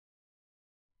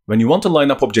When you want to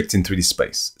line up objects in 3D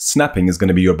space, snapping is going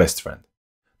to be your best friend.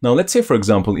 Now let's say, for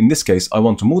example, in this case, I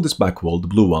want to move this back wall, the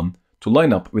blue one, to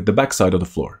line up with the back side of the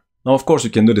floor. Now of course you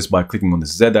can do this by clicking on the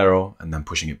Z arrow and then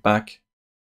pushing it back.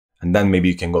 And then maybe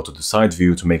you can go to the side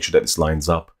view to make sure that this lines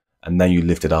up, and then you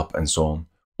lift it up and so on.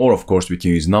 Or of course we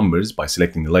can use numbers by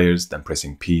selecting the layers, then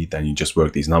pressing P, then you just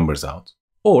work these numbers out.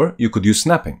 Or you could use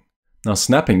snapping. Now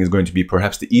snapping is going to be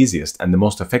perhaps the easiest and the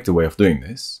most effective way of doing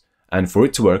this. And for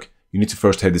it to work, you need to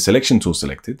first have the selection tool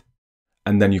selected,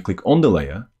 and then you click on the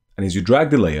layer, and as you drag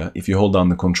the layer, if you hold down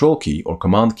the Control key or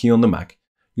Command key on the Mac,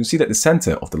 you'll see that the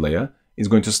center of the layer is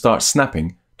going to start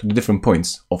snapping to the different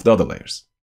points of the other layers.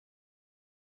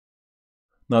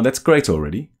 Now that's great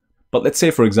already, but let's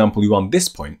say for example you want this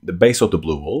point, the base of the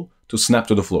blue wall, to snap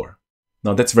to the floor.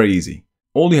 Now that's very easy.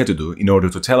 All you had to do in order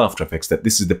to tell After Effects that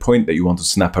this is the point that you want to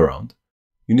snap around,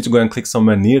 you need to go and click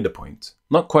somewhere near the point.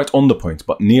 Not quite on the point,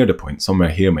 but near the point, somewhere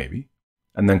here maybe.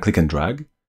 And then click and drag.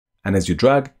 And as you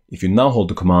drag, if you now hold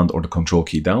the Command or the Control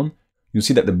key down, you'll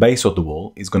see that the base of the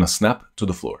wall is going to snap to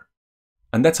the floor.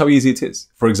 And that's how easy it is.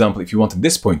 For example, if you wanted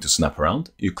this point to snap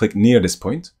around, you click near this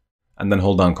point, and then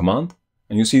hold down Command,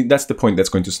 and you see that's the point that's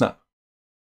going to snap.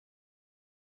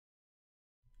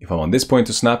 If I want this point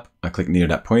to snap, I click near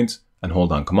that point and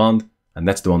hold down Command, and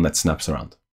that's the one that snaps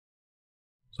around.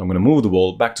 So I'm going to move the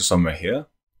wall back to somewhere here.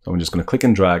 So I'm just going to click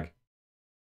and drag,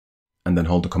 and then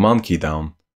hold the Command key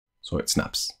down so it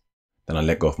snaps. Then I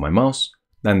let go of my mouse,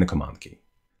 then the Command key.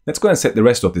 Let's go and set the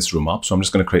rest of this room up. So I'm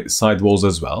just going to create the side walls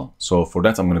as well. So for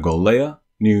that, I'm going to go Layer,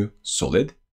 New,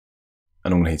 Solid,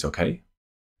 and I'm going to hit OK.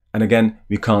 And again,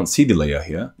 we can't see the layer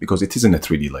here because it isn't a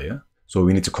 3D layer. So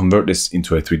we need to convert this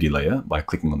into a 3D layer by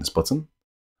clicking on this button.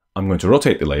 I'm going to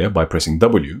rotate the layer by pressing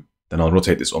W. Then I'll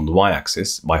rotate this on the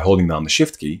Y-axis by holding down the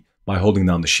Shift key.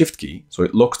 So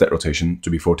it locks that rotation to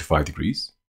be 45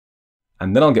 degrees.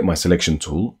 And then I'll get my selection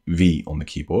tool, V, on the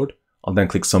keyboard. I'll then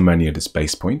click somewhere near this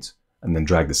base point, and then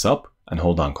drag this up and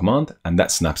hold down Command, and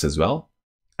that snaps as well.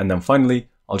 And then finally,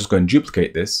 I'll just go and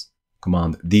duplicate this,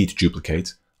 Command D to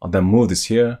duplicate. I'll then move this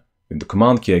here with the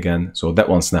Command key again, so that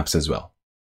one snaps as well.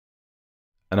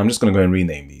 And I'm just going to go and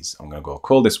rename these. I'm going to go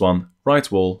call this one right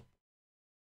wall,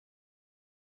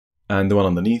 and the one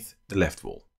underneath, the left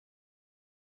wall.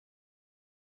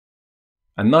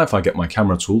 And now if I get my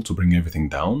camera tool to bring everything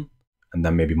down, and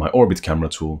then maybe my orbit camera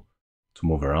tool to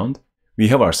move around, we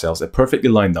have ourselves a perfectly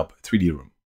lined up 3D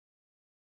room.